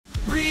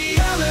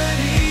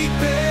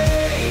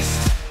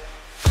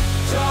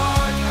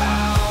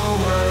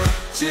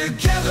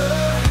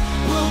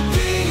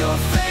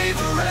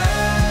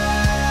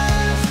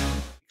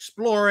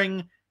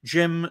exploring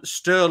Jim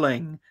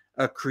Sterling,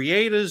 a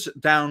creator's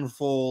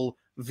downfall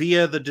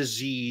via the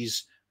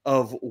disease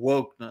of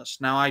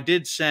wokeness. Now, I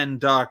did send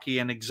Darky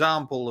an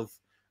example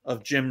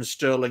of Jim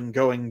Sterling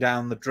going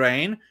down the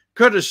drain,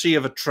 courtesy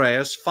of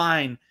Atreus,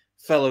 fine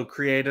fellow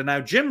creator. Now,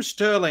 Jim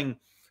Sterling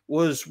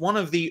was one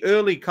of the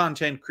early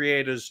content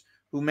creators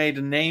who made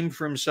a name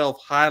for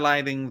himself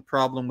highlighting the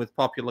problem with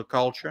popular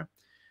culture,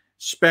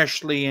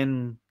 especially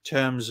in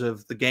terms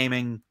of the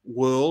gaming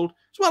world,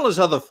 as well as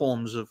other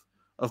forms of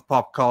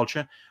pop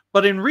culture.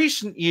 But in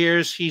recent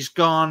years, he's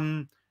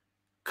gone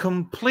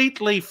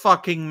completely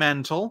fucking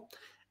mental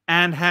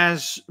and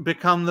has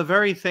become the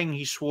very thing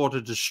he swore to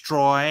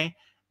destroy,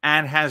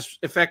 and has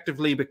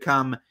effectively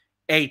become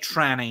a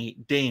tranny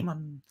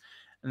demon.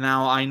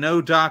 Now, I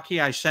know,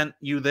 Darky, I sent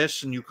you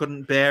this and you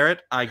couldn't bear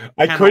it. I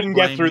couldn't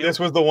get through. This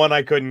was the one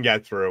I couldn't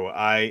get through.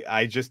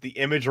 I just, the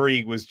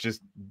imagery was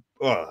just,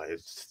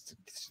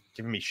 it's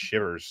giving me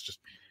shivers. Just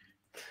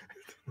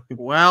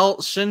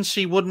well, since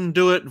he wouldn't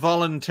do it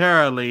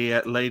voluntarily,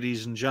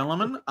 ladies and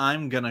gentlemen,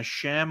 I'm going to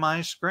share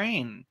my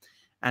screen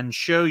and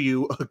show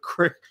you a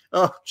quick...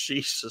 Oh,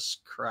 Jesus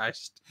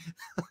Christ.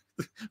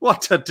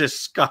 What a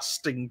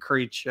disgusting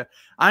creature.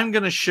 I'm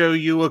going to show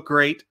you a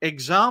great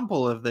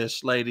example of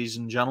this, ladies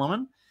and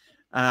gentlemen.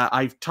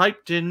 I've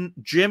typed in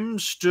Jim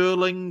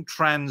Sterling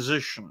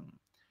transition,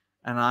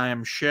 and I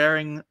am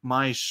sharing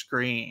my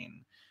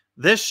screen.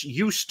 This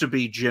used to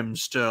be Jim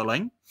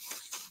Sterling,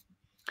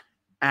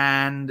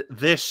 and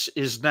this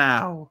is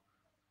now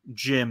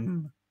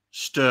Jim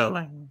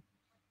Sterling.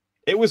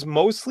 It was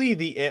mostly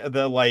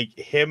the like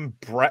him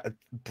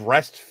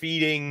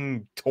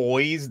breastfeeding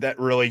toys that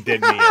really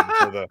did me in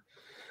for the.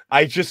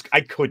 I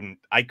couldn't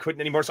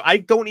anymore. So I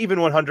don't even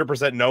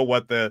 100% know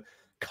what the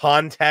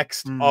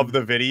context of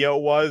the video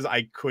was.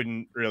 I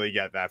couldn't really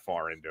get that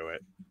far into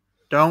it.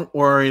 Don't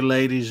worry,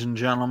 ladies and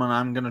gentlemen.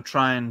 I'm going to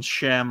try and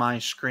share my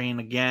screen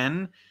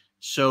again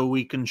so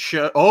we can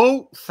show.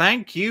 Oh,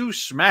 thank you,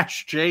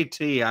 Smash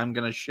JT. I'm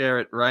going to share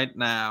it right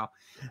now.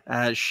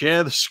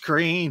 Share the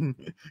screen,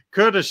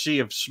 courtesy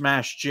of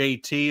Smash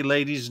JT,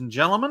 ladies and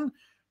gentlemen.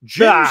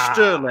 Jim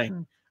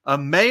Sterling, a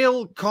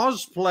male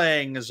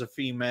cosplaying as a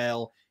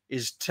female,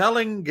 is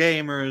telling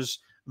gamers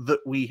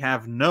that we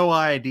have no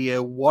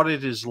idea what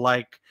it is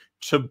like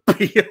to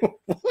be a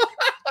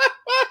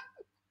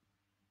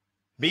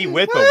be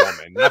with a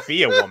woman, not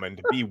be a woman,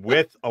 to be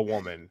with a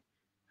woman.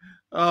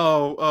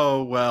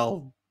 Oh,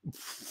 well,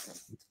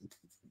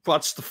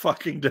 what's the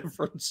fucking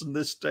difference in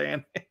this day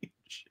and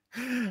age?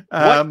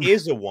 What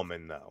is a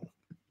woman, though?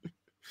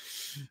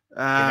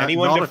 Can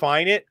anyone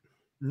define it?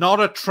 Not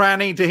a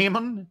tranny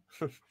demon.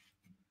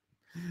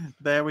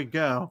 There we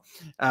go.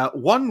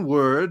 One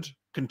word,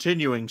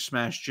 continuing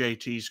Smash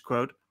JT's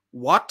quote,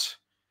 what?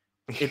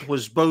 It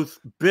was both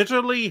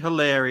bitterly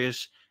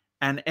hilarious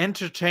and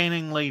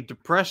entertainingly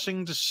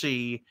depressing to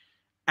see.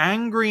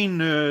 Angry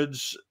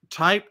nerds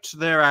typed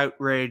their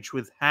outrage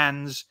with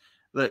hands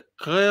that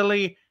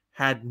clearly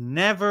had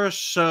never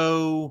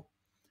so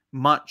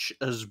much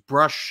as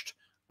brushed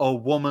a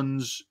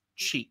woman's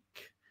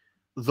cheek.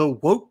 The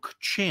woke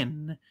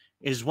chin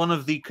is one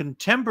of the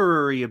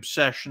contemporary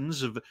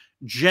obsessions of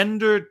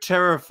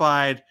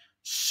gender-terrified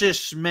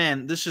cis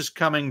men. This is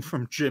coming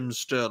from Jim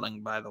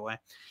Sterling, by the way.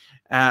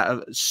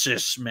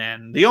 Cis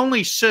men. The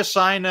only cis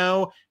I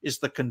know is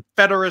the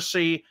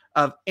Confederacy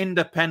of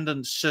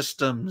Independent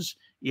Systems,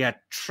 you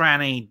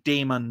tranny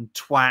demon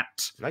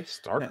twat.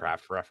 Nice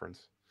StarCraft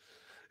reference.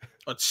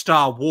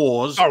 Star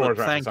Wars. Star Wars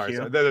thank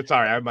reference, you.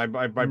 Sorry, my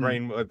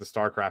brain went to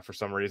StarCraft for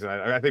some reason.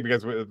 I think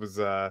because it was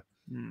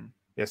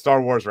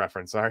Star Wars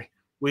reference. Sorry.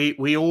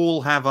 We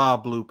all have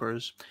our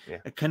bloopers. Yeah.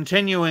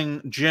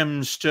 Continuing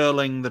Jim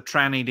Sterling, the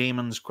tranny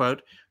demons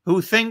quote,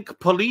 who think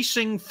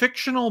policing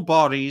fictional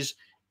bodies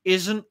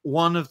isn't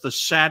one of the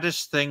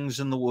saddest things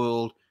in the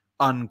world,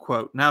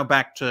 unquote. Now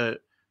back to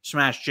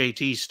Smash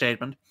JT's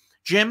statement.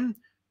 Jim,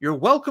 you're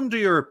welcome to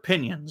your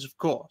opinions, of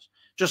course.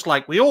 Just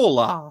like we all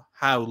are.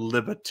 How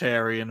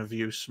libertarian of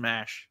you,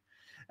 Smash.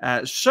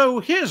 So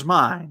here's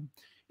mine.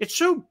 It's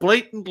so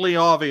blatantly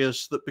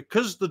obvious that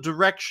because the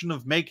direction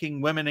of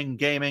making women in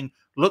gaming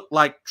look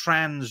like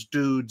trans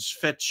dudes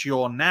fits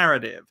your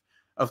narrative,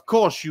 of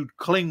course you'd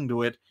cling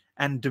to it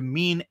and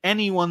demean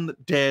anyone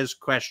that dares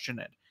question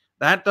it.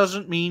 That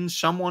doesn't mean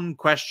someone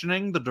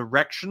questioning the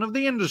direction of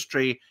the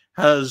industry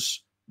has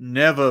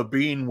never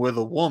been with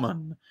a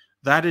woman.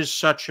 That is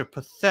such a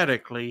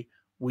pathetically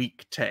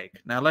weak take.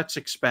 Now let's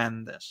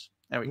expand this.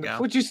 There we go.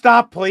 Would you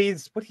stop,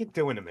 please? What are you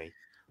doing to me?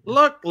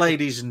 Look,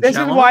 ladies and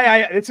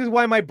gentlemen. This is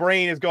why my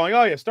brain is going,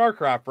 oh yeah,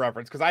 StarCraft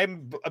reference, because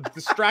I'm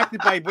distracted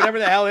by whatever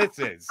the hell this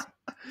is.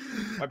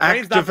 My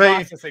brain's not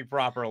processing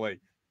properly.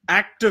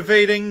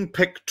 Activating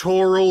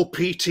pictorial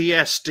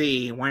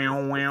PTSD.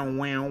 Wow, wow,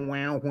 wow,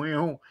 wow,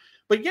 wow.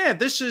 But yeah,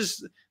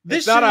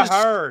 it's not a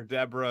her,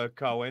 Deborah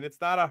Cohen.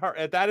 It's not a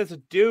her. That is a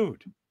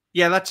dude.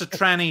 Yeah, that's a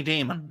tranny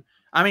demon.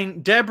 I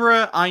mean,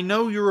 Deborah, I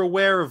know you're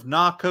aware of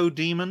narco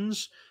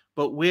demons,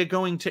 but we're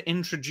going to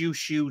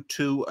introduce you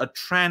to a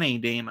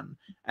tranny demon.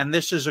 And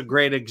this is a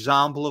great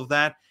example of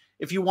that.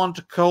 If you want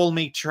to call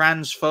me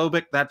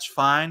transphobic, that's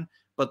fine,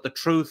 but the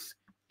truth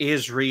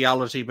is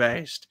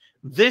reality-based.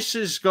 This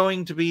is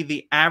going to be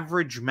the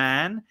average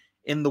man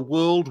in the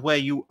world where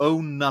you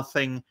own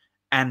nothing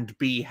and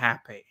be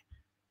happy.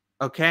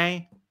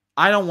 Okay?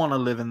 I don't want to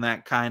live in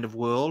that kind of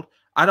world.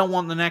 I don't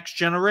want the next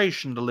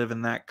generation to live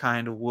in that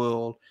kind of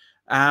world.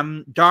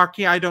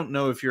 Darky, I don't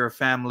know if you're a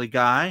family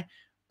guy,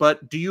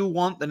 but do you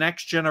want the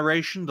next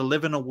generation to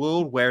live in a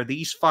world where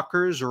these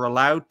fuckers are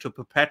allowed to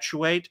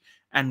perpetuate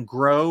and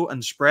grow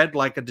and spread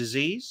like a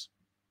disease?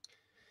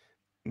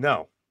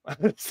 No.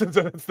 That's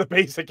the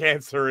basic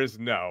answer is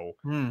no.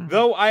 Hmm.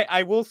 Though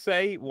I will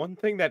say one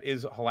thing that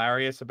is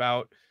hilarious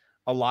about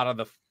a lot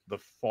of the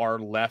far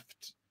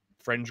left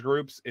fringe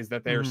groups is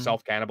that they're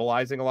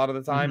self-cannibalizing a lot of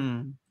the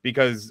time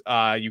because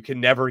you can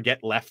never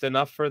get left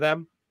enough for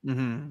them.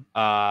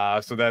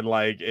 So then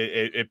like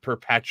it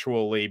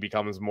perpetually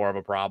becomes more of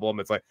a problem.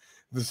 It's like,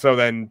 so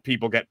then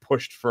people get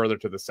pushed further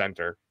to the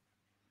center.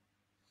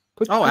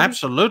 Oh,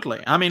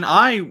 absolutely. I mean,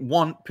 I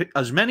want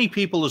as many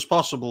people as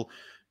possible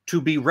to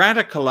be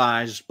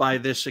radicalized by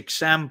this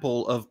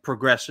example of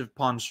progressive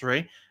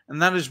poncery,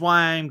 and that is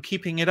why I'm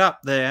keeping it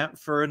up there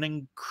for an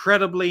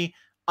incredibly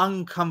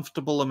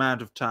uncomfortable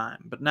amount of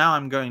time. But now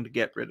I'm going to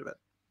get rid of it.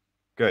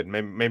 Good.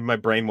 Maybe my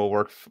brain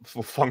will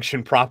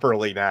function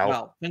properly now.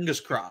 Well, fingers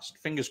crossed.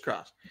 Fingers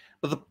crossed.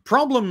 But the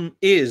problem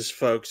is,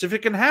 folks, if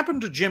it can happen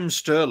to Jim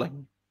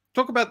Sterling,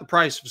 talk about the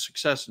price of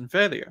success and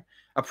failure,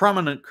 a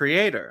prominent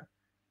creator,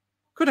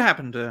 could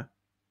happen to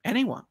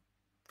anyone.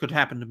 Could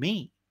happen to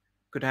me.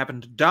 Could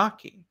happen to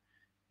Darky.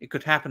 It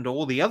could happen to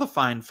all the other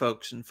fine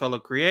folks and fellow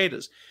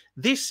creators.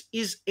 This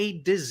is a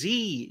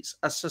disease,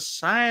 a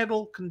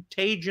societal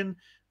contagion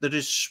that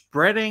is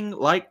spreading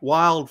like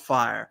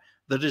wildfire,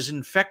 that has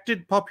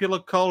infected popular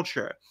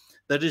culture,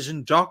 that is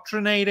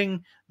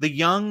indoctrinating the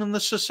young and the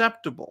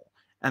susceptible.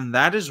 And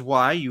that is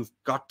why you've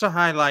got to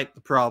highlight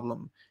the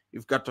problem.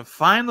 You've got to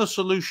find the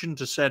solution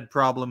to said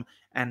problem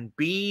and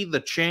be the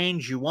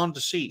change you want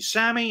to see.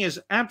 Sammy is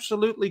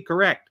absolutely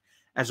correct.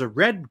 As a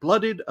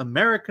red-blooded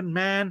American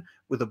man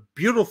with a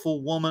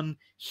beautiful woman,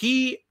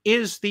 he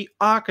is the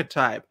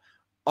archetype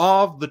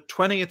of the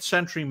 20th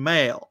century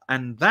male.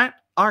 And that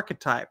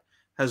archetype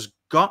has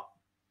got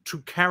to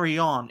carry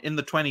on in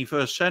the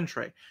 21st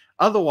century.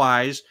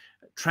 Otherwise,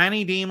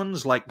 tranny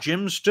demons like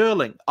Jim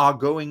Sterling are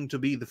going to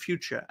be the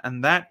future.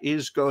 And that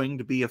is going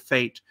to be a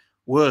fate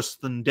worse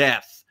than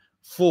death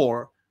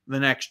for the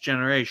next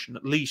generation,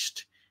 at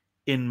least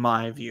in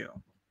my view.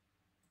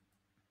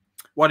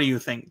 What do you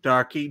think,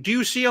 Darky? Do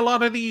you see a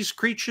lot of these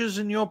creatures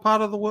in your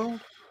part of the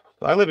world?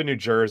 I live in New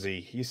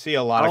Jersey. You see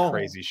a lot of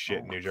crazy shit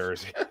in New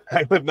Jersey.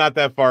 I live not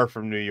that far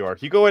from New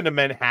York. You go into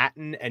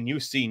Manhattan and you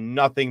see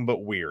nothing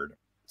but weird.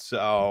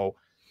 So,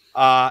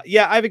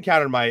 yeah, I've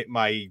encountered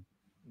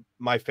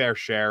my fair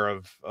share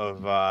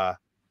of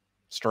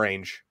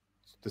strange,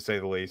 to say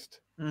the least.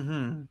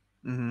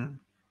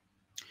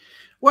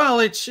 Well,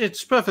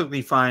 it's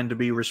perfectly fine to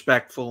be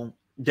respectful,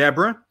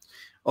 Deborah.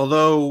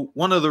 Although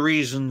one of the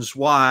reasons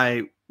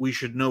why we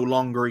should no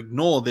longer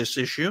ignore this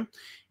issue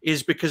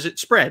is because it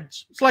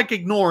spreads. It's like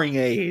ignoring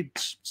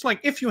AIDS. It's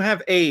like if you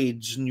have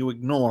AIDS and you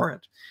ignore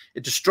it,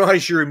 it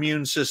destroys your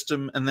immune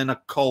system and then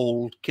a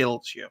cold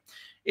kills you.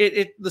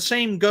 The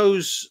same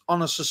goes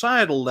on a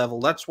societal level.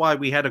 That's why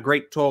we had a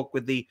great talk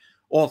with the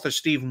author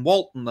Stephen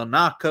Walton, the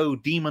narco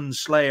demon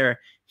slayer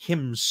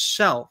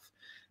himself,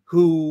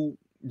 who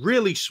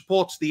really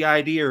supports the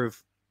idea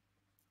of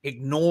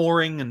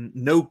ignoring and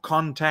no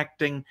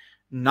contacting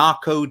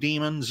narco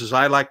demons, as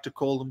I like to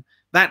call them.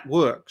 That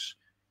works.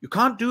 You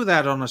can't do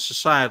that on a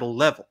societal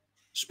level,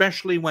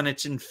 especially when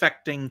it's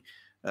infecting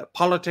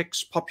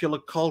politics, popular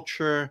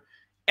culture,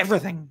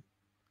 everything.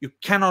 You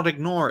cannot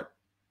ignore it.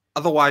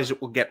 Otherwise,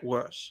 it will get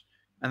worse.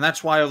 And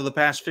that's why over the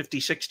past 50,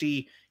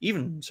 60,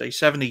 even say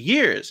 70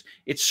 years,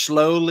 it's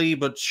slowly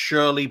but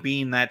surely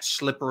been that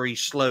slippery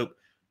slope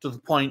to the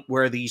point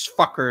where these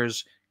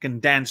fuckers can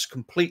dance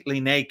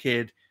completely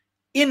naked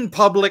in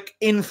public,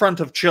 in front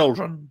of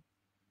children.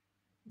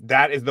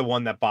 That is the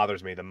one that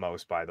bothers me the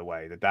most, by the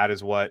way. That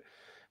is what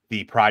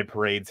the pride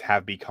parades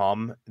have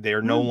become.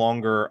 They're no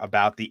longer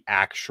about the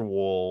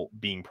actual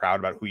being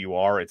proud about who you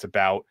are. It's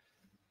about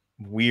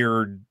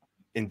weird,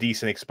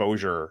 indecent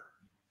exposure.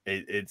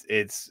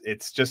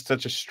 It's just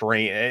such a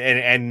strain,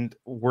 and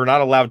we're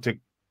not allowed to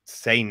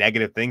say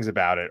negative things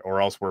about it, or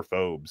else we're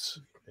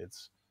phobes.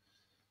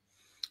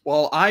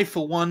 Well, I,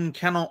 for one,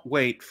 cannot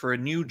wait for a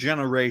new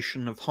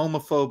generation of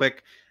homophobic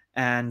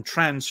and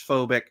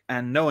transphobic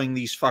and, knowing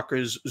these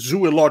fuckers,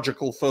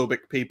 zoological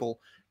phobic people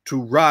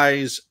to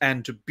rise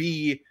and to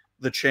be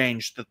the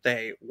change that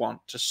they want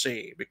to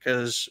see.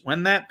 Because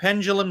when that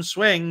pendulum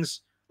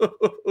swings,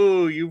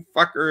 you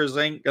fuckers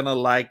ain't gonna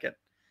like it.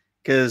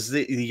 Because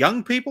the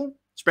young people,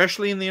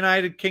 especially in the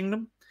United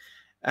Kingdom,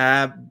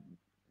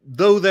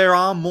 though there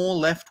are more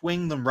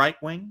left-wing than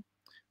right-wing,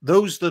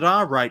 those that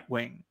are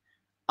right-wing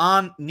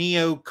aren't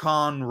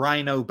neocon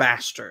rhino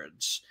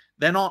bastards.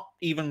 They're not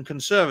even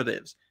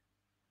conservatives.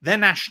 They're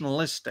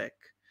nationalistic.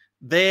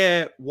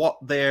 They're what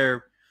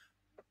they're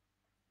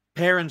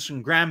parents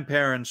and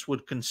grandparents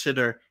would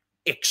consider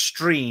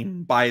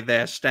extreme by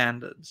their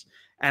standards.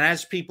 And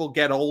as people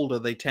get older,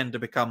 they tend to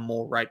become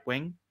more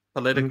right-wing,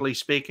 politically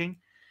speaking.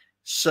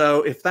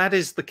 So if that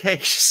is the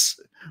case,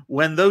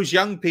 when those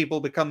young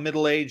people become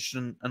middle-aged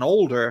and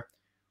older,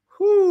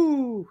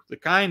 whoo, the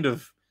kind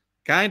of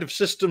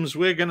systems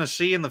we're going to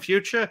see in the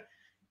future,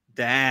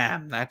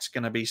 damn, that's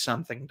going to be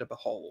something to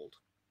behold.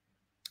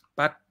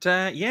 But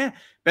yeah,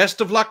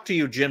 best of luck to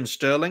you, Jim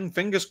Sterling.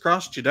 Fingers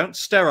crossed you don't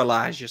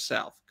sterilize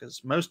yourself,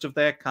 because most of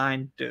their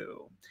kind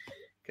do,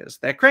 because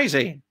they're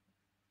crazy.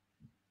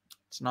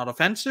 It's not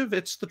offensive,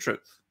 it's the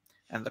truth.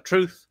 And the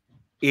truth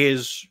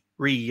is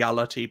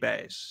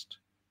reality-based.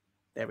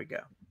 There we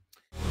go.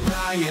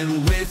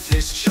 Ryan with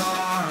his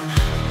charm,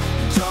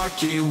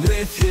 Darky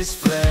with his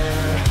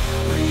flair,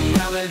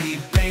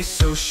 reality-based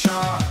so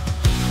sharp,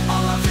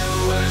 all our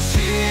viewers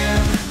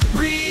here,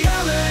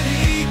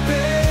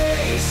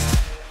 reality-based,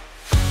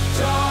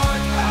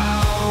 dark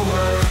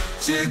hour,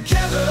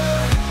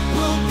 together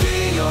we'll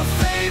be your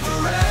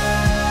favorite.